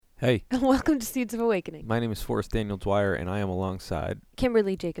Hey, Welcome to Seeds of Awakening. my name is Forrest Daniel Dwyer, and I am alongside.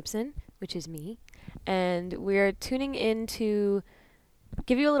 Kimberly Jacobson, which is me, and we're tuning in to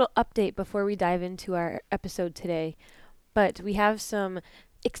give you a little update before we dive into our episode today. But we have some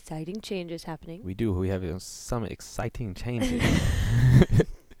exciting changes happening. We have some exciting changes.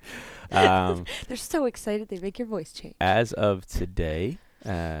 They're so excited they make your voice change. As of today,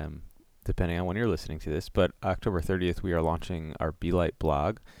 depending on when you're listening to this, but October 30th, we are launching our Be Light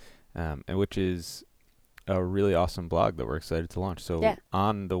blog, and which is a really awesome blog that we're excited to launch. So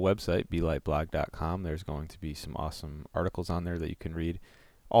on the website, belightblog.com, there's going to be some awesome articles on there that you can read.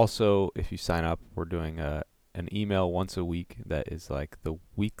 Also, if you sign up, we're doing an email once a week that is like the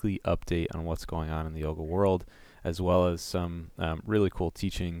weekly update on what's going on in the yoga world, as well as some really cool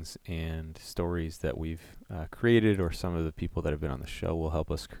teachings and stories that we've created, or some of the people that have been on the show will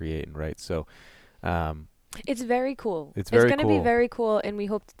help us create and write. So it's very cool. It's going to be very cool, and we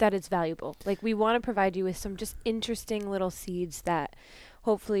hope that it's valuable. Like, we want to provide you with some just interesting little seeds that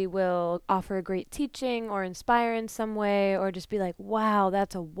hopefully will offer a great teaching or inspire in some way, or just be like, wow,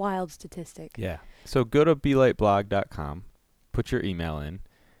 that's a wild statistic. Yeah. So go to belightblog.com, put your email in,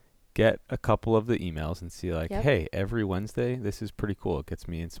 get a couple of the emails and see like, hey, every Wednesday, this is pretty cool. It gets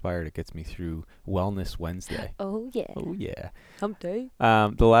me inspired. It gets me through Wellness Wednesday. Oh, yeah. Oh, yeah. Hump day.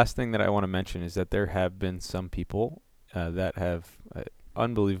 The last thing that I want to mention is that there have been some people that have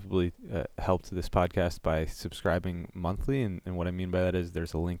unbelievably helped this podcast by subscribing monthly. And what I mean by that is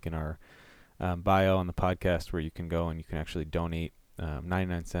there's a link in our bio on the podcast where you can go and you can actually donate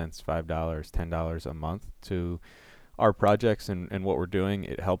 99 cents, $5, $10 a month to our projects and what we're doing.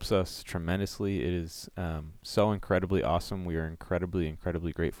 It helps us tremendously. It is so incredibly awesome. We are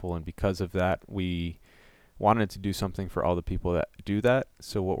incredibly grateful. And because of that, we wanted to do something for all the people that do that.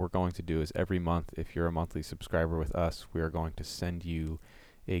 So what we're going to do is every month, if you're a monthly subscriber with us, we are going to send you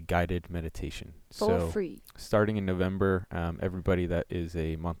a guided meditation. For free. Starting in November, everybody that is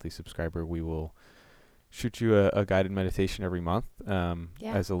a monthly subscriber, we will shoot you a guided meditation every month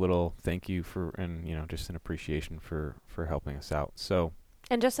as a little thank you for, and just an appreciation for helping us out. So,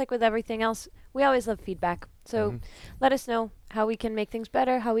 and just like with everything else, we always love feedback. So let us know how we can make things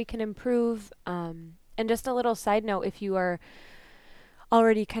better, how we can improve. And just a little side note, if you are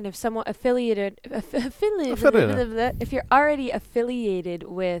already kind of somewhat affiliated, if you're already affiliated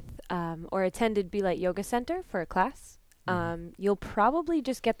with or attended Be Light Yoga Center for a class, you'll probably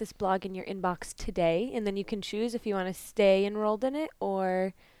just get this blog in your inbox today, and then you can choose if you want to stay enrolled in it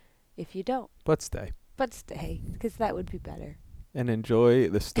or if you don't. But stay, because that would be better. And enjoy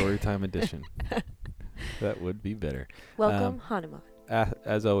the Storytime edition. That would be better. Welcome, Hanuman.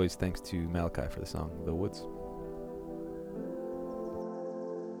 As always, thanks to Malachi for the song, The Woods.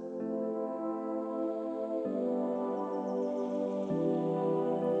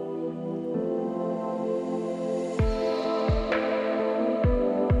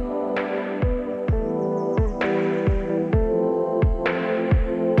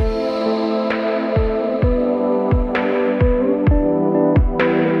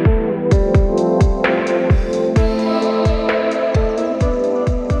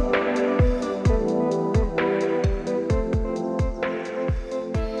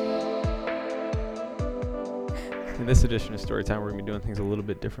 In this edition of Storytime, we're going to be doing things a little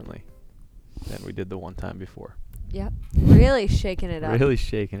bit differently than we did the one time before. Yep. Really shaking it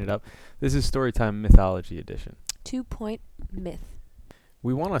up. This is Storytime Mythology Edition. 2-point myth.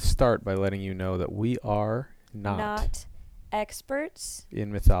 We want to start by letting you know that we are not experts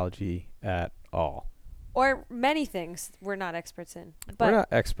in mythology at all. Or many things we're not experts in. But we're not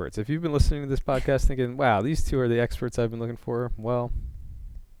experts. If you've been listening to this podcast thinking, wow, these two are the experts I've been looking for, well,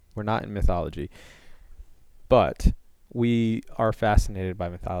 we're not in mythology. But we are fascinated by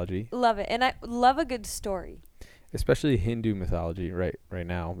mythology. Love it. And I love a good story. Especially Hindu mythology right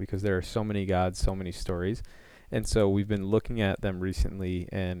now, because there are so many gods, so many stories. And so we've been looking at them recently,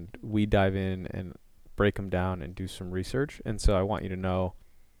 and we dive in and break them down and do some research. And so I want you to know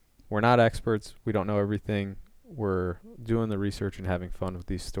we're not experts. We don't know everything. We're doing the research and having fun with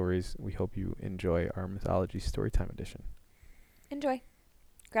these stories. We hope you enjoy our Mythology Storytime Edition. Enjoy.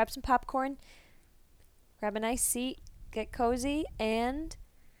 Grab some popcorn. Grab a nice seat, get cozy, and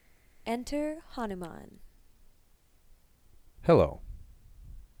enter Hanuman. Hello.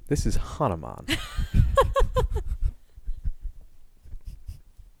 This is Hanuman.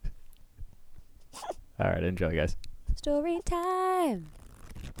 All right, enjoy, guys. Story time.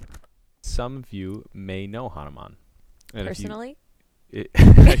 Some of you may know Hanuman. And personally?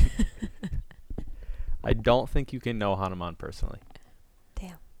 I don't think you can know Hanuman personally.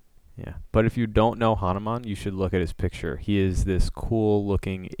 Damn. Yeah. But if you don't know Hanuman, you should look at his picture. He is this cool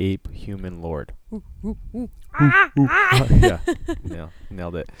looking ape human lord. Yeah.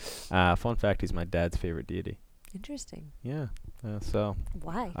 Nailed it. Fun fact, he's my dad's favorite deity. Interesting. Yeah. So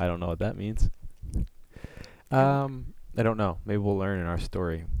Why? I don't know what that means. I don't know. Maybe we'll learn in our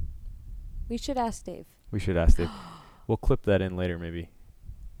story. We should ask Dave. We should ask Dave. We'll clip that in later, maybe.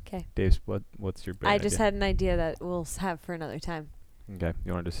 'Kay. Dave, what's your brain I just idea? had an idea that we'll have for another time. Okay.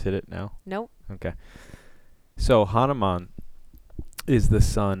 You want to just hit it now? Nope. Okay. So Hanuman is the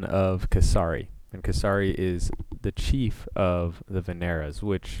son of Kesari. And Kesari is the chief of the Veneras,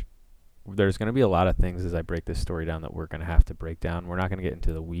 which there's going to be a lot of things as I break this story down that we're going to have to break down. We're not going to get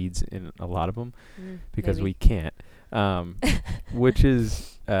into the weeds in a lot of them because maybe. we can't. Which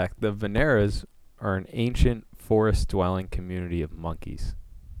is the Veneras are an ancient forest-dwelling community of monkeys.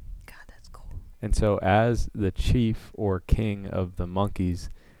 God, that's cool. And so as the chief or king of the monkeys,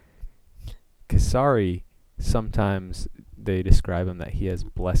 Kesari, sometimes they describe him that he has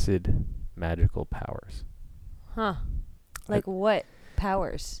blessed magical powers. Huh. Like what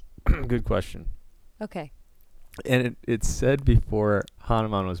powers? Good question. Okay. And it's said before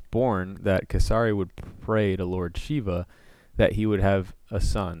Hanuman was born that Kesari would pray to Lord Shiva that he would have a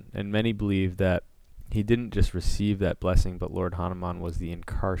son. And many believe that he didn't just receive that blessing, but Lord Hanuman was the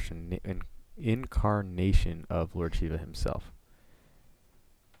incarnation of Lord Shiva himself.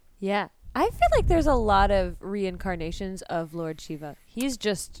 Yeah. I feel like there's a lot of reincarnations of Lord Shiva. He's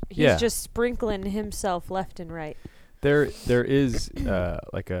just sprinkling himself left and right. There is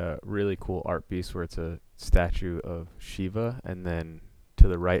like a really cool art piece where it's a statue of Shiva, and then to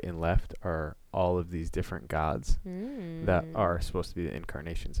the right and left are all of these different gods that are supposed to be the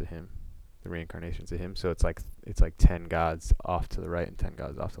incarnations of him, the reincarnations of him. So it's like 10 gods off to the right and 10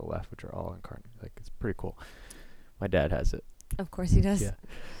 gods off to the left, which are all incarnate. Like, it's pretty cool. My dad has it. Of course he does. Yeah.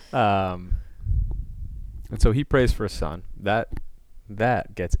 And so he prays for a son.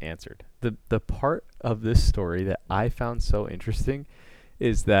 That gets answered. The part of this story that I found so interesting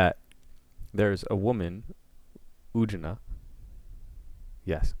is that there's a woman, Ujjana.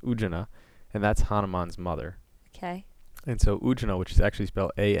 Yes, Ujjana, and that's Hanuman's mother. Okay. And so Ujjana, which is actually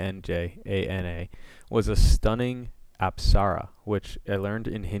spelled Anjana, was a stunning apsara, which I learned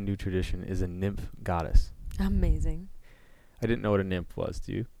in Hindu tradition is a nymph goddess. Amazing. I didn't know what a nymph was.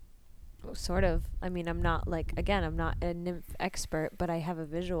 Do you? Well, sort of. I mean, I'm not I'm not a nymph expert, but I have a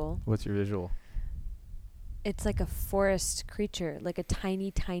visual. What's your visual? It's like a forest creature, like a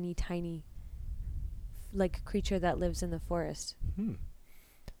tiny, tiny, tiny, like creature that lives in the forest.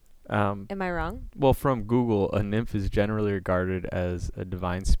 Am I wrong? Well, from Google, a nymph is generally regarded as a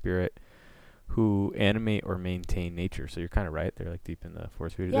divine spirit who animate or maintain nature. So you're kind of right. They're like deep in the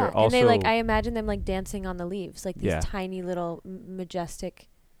forest. Yeah, they're and also they I imagine them like dancing on the leaves, like these Yeah. tiny little majestic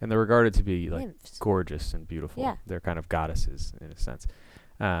and they're regarded to be like nymphs. gorgeous and beautiful. Yeah. They're kind of goddesses in a sense.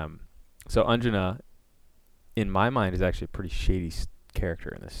 So Anjana, in my mind, is actually a pretty shady character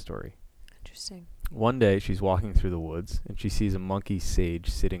in this story. Interesting. One day she's walking through the woods and she sees a monkey sage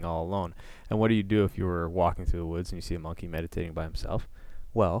sitting all alone. And what do you do if you were walking through the woods and you see a monkey meditating by himself?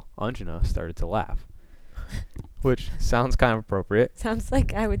 Well, Anjana started to laugh, which sounds kind of appropriate. Sounds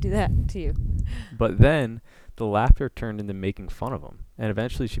like I would do that to you. But then the laughter turned into making fun of him. And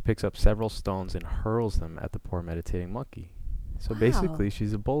eventually she picks up several stones and hurls them at the poor meditating monkey. So Wow. basically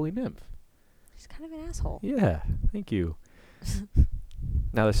she's a bully nymph. She's kind of an asshole. Yeah, thank you.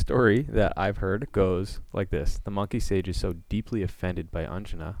 Now the story that I've heard goes like this. The monkey sage is so deeply offended by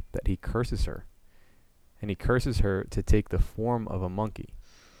Anjana that he curses her. And he curses her to take the form of a monkey.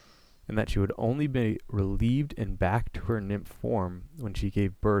 And that she would only be relieved and back to her nymph form when she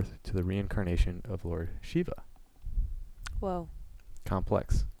gave birth to the reincarnation of Lord Shiva. Whoa.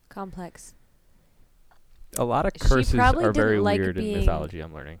 Complex. Complex. A lot of She curses probably are very didn't like weird in being- mythology,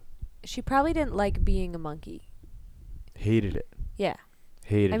 I'm learning. She probably didn't like being a monkey. Hated it. Yeah.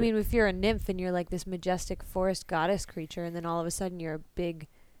 Hated I it. mean, if you're a nymph and you're like this majestic forest goddess creature, and then all of a sudden you're a big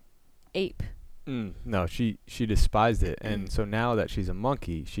ape. No, she despised it. And so now that she's a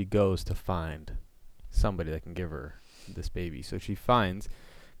monkey, she goes to find somebody that can give her this baby. So she finds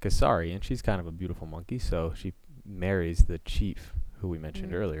Kesari, and she's kind of a beautiful monkey, so she marries the chief, who we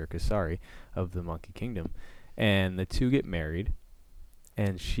mentioned earlier, Kesari, of the Monkey Kingdom. And the two get married,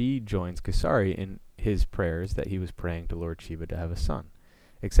 and she joins Kesari in his prayers that he was praying to Lord Shiva to have a son.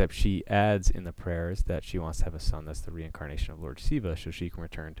 Except she adds in the prayers that she wants to have a son that's the reincarnation of Lord Shiva, so she can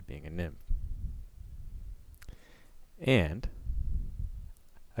return to being a nymph. And,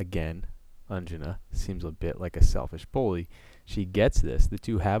 again, Anjana seems a bit like a selfish bully. She gets this. The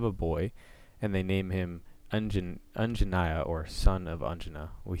two have a boy, and they name him Anjanaya, or son of Anjana,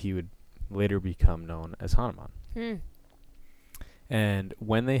 he would later become known as Hanuman. And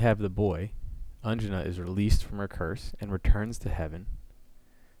when they have the boy, Anjana is released from her curse and returns to heaven.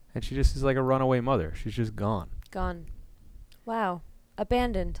 And she just is like a runaway mother. She's just gone. Gone. Wow.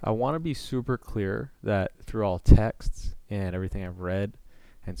 Abandoned. I want to be super clear that through all texts and everything I've read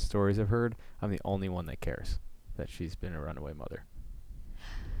and stories I've heard, I'm the only one that cares that she's been a runaway mother.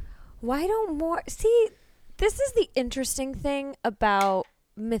 Why don't more... See, this is the interesting thing about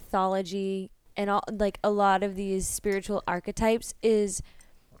mythology and all, like a lot of these spiritual archetypes is...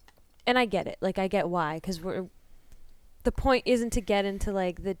 And I get it. Like, I get why. Because the point isn't to get into,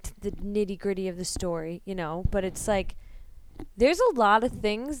 like, the nitty-gritty of the story, you know? But it's like... There's a lot of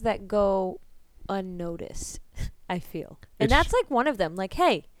things that go unnoticed, I feel. And that's like one of them. Like,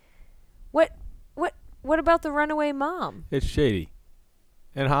 hey, what about the runaway mom? It's shady.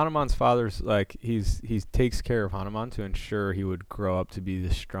 And Hanuman's father's like he takes care of Hanuman to ensure he would grow up to be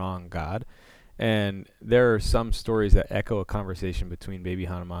the strong god. And there are some stories that echo a conversation between baby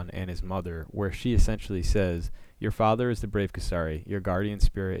Hanuman and his mother where she essentially says, your father is the brave Kesari, your guardian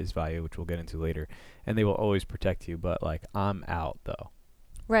spirit is Vayu, which we'll get into later, and they will always protect you, but like I'm out though.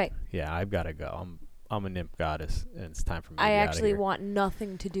 Right. Yeah, I've got to go. I'm a nymph goddess and it's time for me to I get actually out of here. want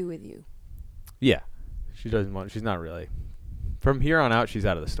nothing to do with you. Yeah. She's not really. From here on out she's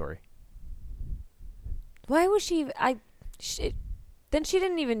out of the story. Why was she then she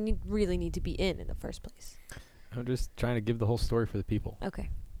didn't even really need to be in the first place. I'm just trying to give the whole story for the people. Okay.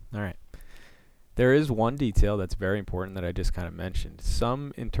 All right. There is one detail that's very important that I just kind of mentioned.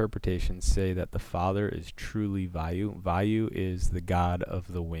 Some interpretations say that the father is truly Vayu. Vayu is the god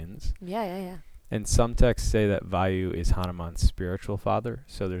of the winds. Yeah. And some texts say that Vayu is Hanuman's spiritual father.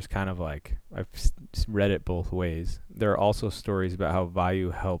 So there's kind of like, I've read it both ways. There are also stories about how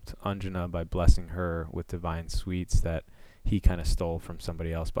Vayu helped Anjana by blessing her with divine sweets that he kind of stole from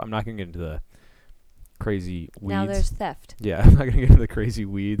somebody else. But I'm not going to get into the crazy weeds. Now there's theft. Yeah, I'm not going to get into the crazy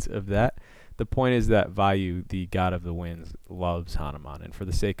weeds of that. The point is that Vayu, the god of the winds, loves Hanuman. And for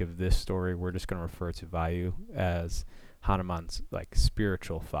the sake of this story, we're just going to refer to Vayu as Hanuman's like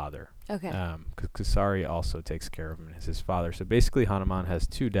spiritual father. Okay. Because Kesari also takes care of him as his father. So basically Hanuman has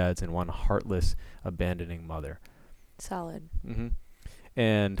two dads and one heartless, abandoning mother. Solid. Mm-hmm.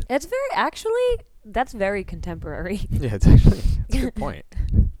 And it's that's very contemporary. Yeah, it's actually a good point.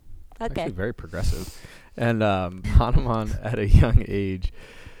 Okay. Actually very progressive. And Hanuman at a young age,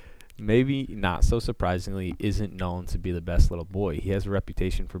 maybe not so surprisingly, isn't known to be the best little boy. He has a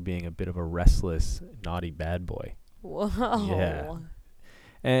reputation for being a bit of a restless, naughty bad boy. Whoa. Yeah.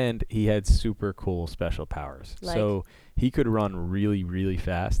 And he had super cool special powers. Like? So he could run really, really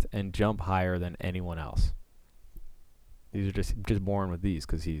fast and jump higher than anyone else. These are just born with these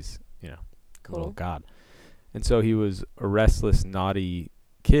because he's, a little god. And so he was a restless, naughty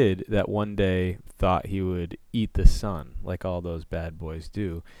kid that one day thought he would eat the sun like all those bad boys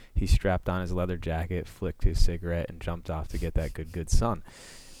do. He strapped on his leather jacket, flicked his cigarette, and jumped off to get that good sun.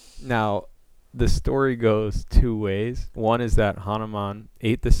 Now, the story goes two ways. One is that Hanuman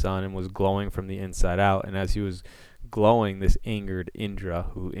ate the sun and was glowing from the inside out, and as he was glowing, this angered Indra,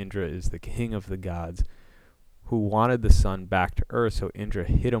 who Indra is the king of the gods, who wanted the sun back to earth, so Indra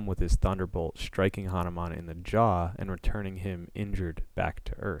hit him with his thunderbolt, striking Hanuman in the jaw and returning him injured back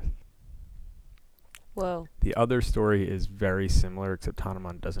to earth. Whoa. The other story is very similar, except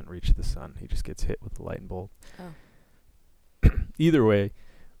Hanuman doesn't reach the sun. He just gets hit with the lightning bolt. Oh. Either way,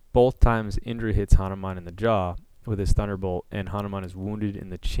 both times Indra hits Hanuman in the jaw with his thunderbolt, and Hanuman is wounded in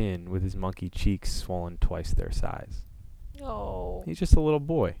the chin with his monkey cheeks swollen twice their size. Oh. He's just a little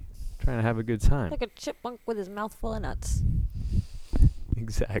boy trying to have a good time. Like a chipmunk with his mouth full of nuts.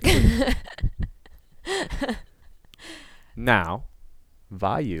 Exactly. Now,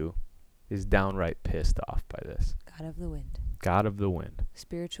 Vayu is downright pissed off by this. God of the wind. God of the wind.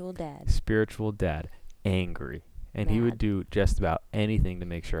 Spiritual dad. Spiritual dad. Angry. And he would do just about anything to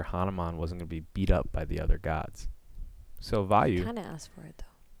make sure Hanuman wasn't going to be beat up by the other gods. So Vayu... kind of asked for it, though.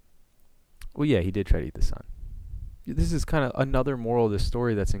 Well, yeah, he did try to eat the sun. This is kind of another moral of the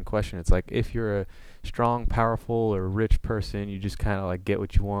story that's in question. It's like if you're a strong, powerful, or rich person, you just kind of like get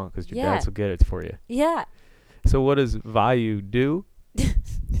what you want because your dads will get it for you. Yeah. So what does Vayu do?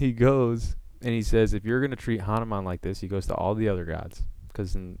 He goes and he says, if you're going to treat Hanuman like this, he goes to all the other gods.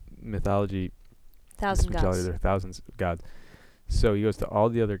 Because in mythology, there are thousands of gods. So he goes to all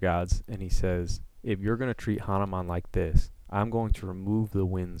the other gods and he says, if you're going to treat Hanuman like this, I'm going to remove the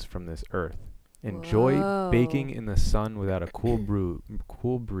winds from this earth. Enjoy baking in the sun without a cool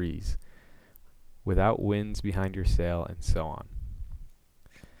breeze, without winds behind your sail, and so on.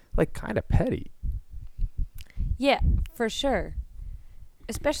 Like, kind of petty. Yeah, for sure.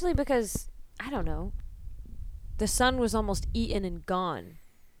 Especially because, I don't know, the sun was almost eaten and gone.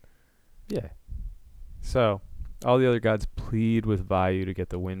 Yeah. So all the other gods plead with Vayu to get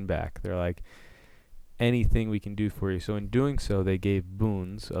the wind back. They're like, anything we can do for you. So in doing so, they gave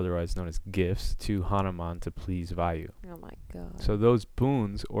boons, otherwise known as gifts, to Hanuman to please Vayu. Oh my god. So those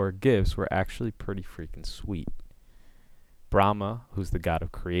boons or gifts were actually pretty freaking sweet. Brahma, who's the god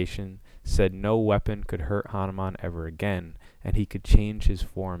of creation, said no weapon could hurt Hanuman ever again, and he could change his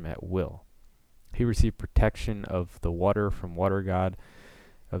form at will. He received protection of the water from water god,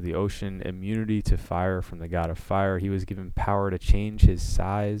 of the ocean, immunity to fire from the god of fire. He was given power to change his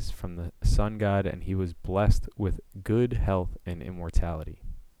size from the sun god, and he was blessed with good health and immortality.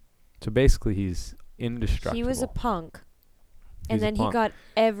 So basically, he's indestructible. He was a punk. And then he got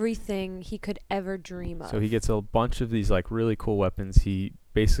everything he could ever dream of. So he gets a bunch of these like really cool weapons. He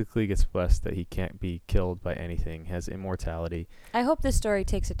basically gets blessed that he can't be killed by anything, has immortality. I hope this story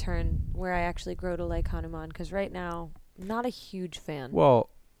takes a turn where I actually grow to like Hanuman, because right now, I'm not a huge fan.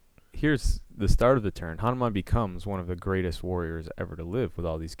 Well, here's the start of the turn. Hanuman becomes one of the greatest warriors ever to live with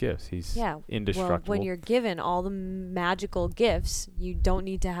all these gifts. He's indestructible. Well, when you're given all the magical gifts, you don't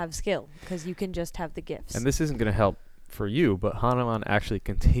need to have skill, because you can just have the gifts. And this isn't going to help for you, but Hanuman actually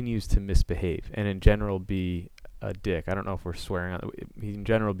continues to misbehave and in general be a dick. I don't know if we're swearing on it. He in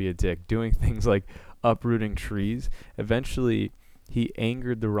general be a dick, doing things like uprooting trees. Eventually, he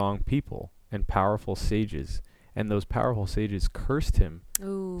angered the wrong people and powerful sages, and those powerful sages cursed him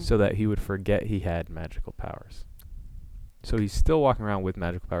so that he would forget he had magical powers. So he's still walking around with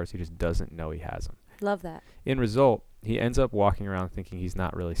magical powers. He just doesn't know he has them. Love that. In result, he ends up walking around thinking he's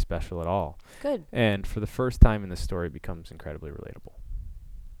not really special at all. Good. And for the first time in the story, becomes incredibly relatable.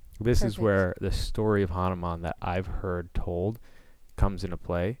 This is where the story of Hanuman that I've heard told comes into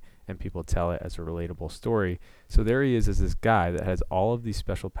play, and people tell it as a relatable story. So there he is as this guy that has all of these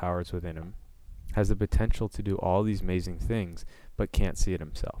special powers within him, has the potential to do all these amazing things, but can't see it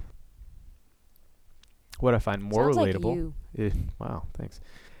himself. What I find more relatable is, wow, thanks.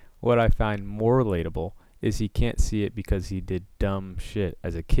 What I find more relatable is he can't see it because he did dumb shit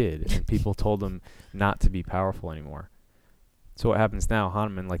as a kid, and people told him not to be powerful anymore. So what happens now,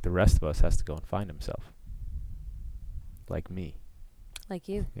 Hanuman, like the rest of us, has to go and find himself. Like me. Like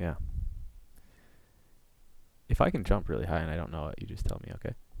you. Yeah. If I can jump really high and I don't know it, you just tell me,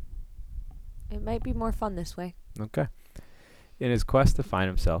 okay? It might be more fun this way. Okay. In his quest to find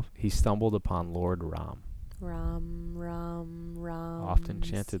himself, he stumbled upon Lord Ram. Ram, Ram, Ram. Often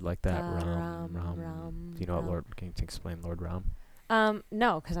chanted like that. Ram, Ram. Ram. Do you know what Lord? Can you explain Lord Ram?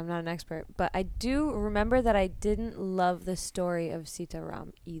 No, because I'm not an expert. But I do remember that I didn't love the story of Sita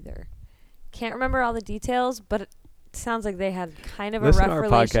Ram either. Can't remember all the details, but it sounds like they had kind of a rough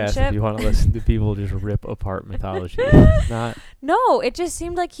relationship. Listen to our podcast if you want to listen to people just rip apart mythology. No, it just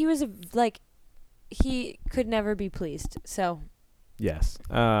seemed like he was he could never be pleased. So. Yes.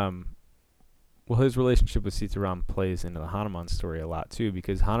 Well, his relationship with Sita Ram plays into the Hanuman story a lot too,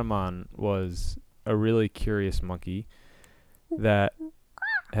 because Hanuman was a really curious monkey that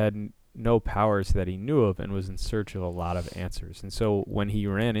had no powers that he knew of and was in search of a lot of answers. And so when he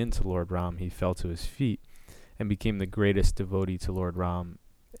ran into Lord Ram, he fell to his feet and became the greatest devotee to Lord Ram.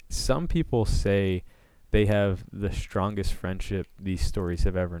 Some people say they have the strongest friendship these stories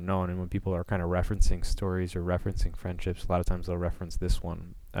have ever known. And when people are kind of referencing stories or referencing friendships, a lot of times they'll reference this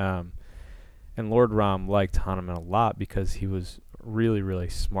one. And Lord Ram liked Hanuman a lot because he was really, really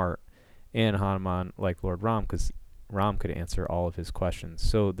smart. And Hanuman liked Lord Ram because Ram could answer all of his questions.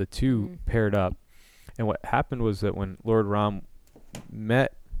 So the two paired up. And what happened was that when Lord Ram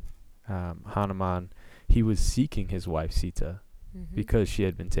met Hanuman, he was seeking his wife Sita because she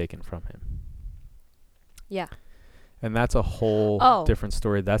had been taken from him. Yeah. And that's a whole different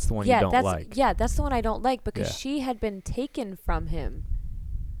story. That's the one you don't like. Yeah, that's the one I don't like because she had been taken from him.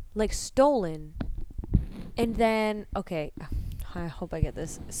 Like stolen. And then, okay, I hope I get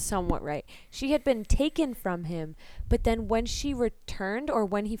this somewhat right. She had been taken from him, but then when she returned, or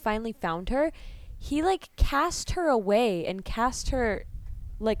when he finally found her, he like cast her away and cast her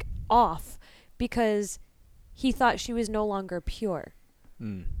like off because he thought she was no longer pure.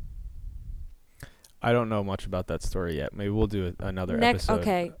 I don't know much about that story yet. Maybe we'll do another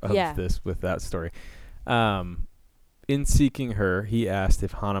episode of this with that story. In seeking her, he asked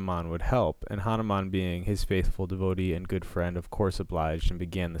if Hanuman would help, and Hanuman, being his faithful devotee and good friend, of course obliged and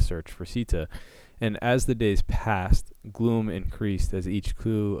began the search for Sita. And as the days passed, gloom increased as each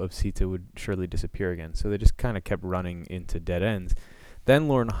clue of Sita would surely disappear again. So they just kind of kept running into dead ends. Then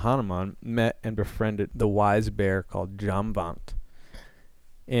Lord Hanuman met and befriended the wise bear called Jamvant.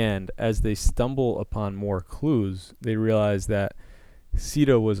 And as they stumble upon more clues, they realize that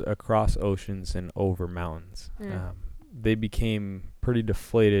Sita was across oceans and over mountains. They became pretty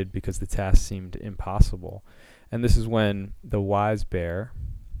deflated because the task seemed impossible. And this is when the wise bear,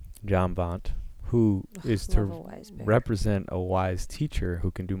 Jambant, who is to represent a wise teacher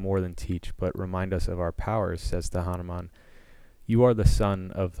who can do more than teach, but remind us of our powers, says to Hanuman, "You are the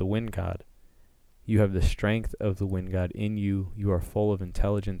son of the wind god. You have the strength of the wind god in you. You are full of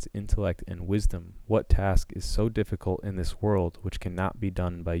intelligence, intellect, and wisdom. What task is so difficult in this world which cannot be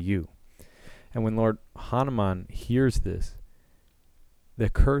done by you?" And when Lord Hanuman hears this, the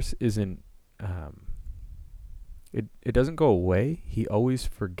curse isn't, it doesn't go away. He always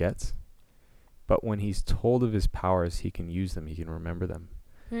forgets. But when he's told of his powers, he can use them. He can remember them.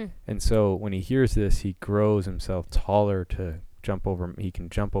 And so when he hears this, he grows himself taller to jump over. He can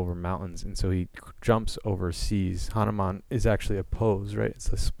jump over mountains. And so he jumps over seas. Hanuman is actually a pose, right? It's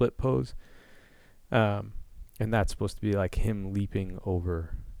a split pose. And that's supposed to be like him leaping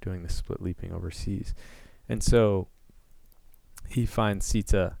over, doing the split leaping over seas. And so he finds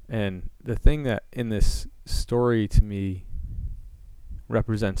Sita. And the thing that in this story to me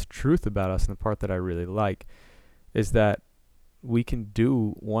represents truth about us, and the part that I really like, is that we can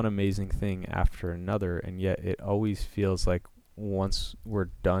do one amazing thing after another, and yet it always feels like once we're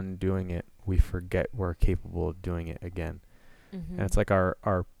done doing it, we forget we're capable of doing it again. And it's like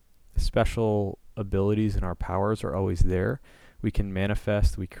our special abilities and our powers are always there. We can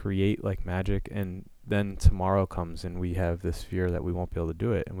manifest, we create like magic, and then tomorrow comes and we have this fear that we won't be able to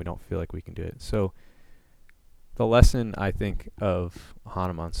do it, and we don't feel like we can do it. So the lesson, I think, of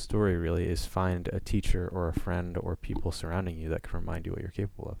Hanuman's story really is find a teacher or a friend or people surrounding you that can remind you what you're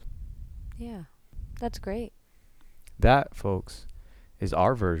capable of. Yeah, that's great. That, folks, is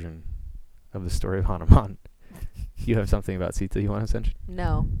our version of the story of Hanuman. You have something about Sita you want to mention?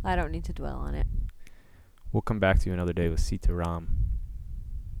 No, I don't need to dwell on it. We'll come back to you another day with Sita Ram.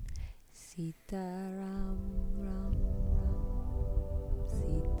 Sita Ram, Ram, Ram,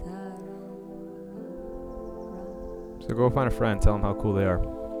 Sita Ram. So go find a friend, tell them how cool they are.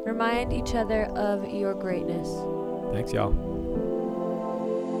 Remind each other of your greatness. Thanks, y'all.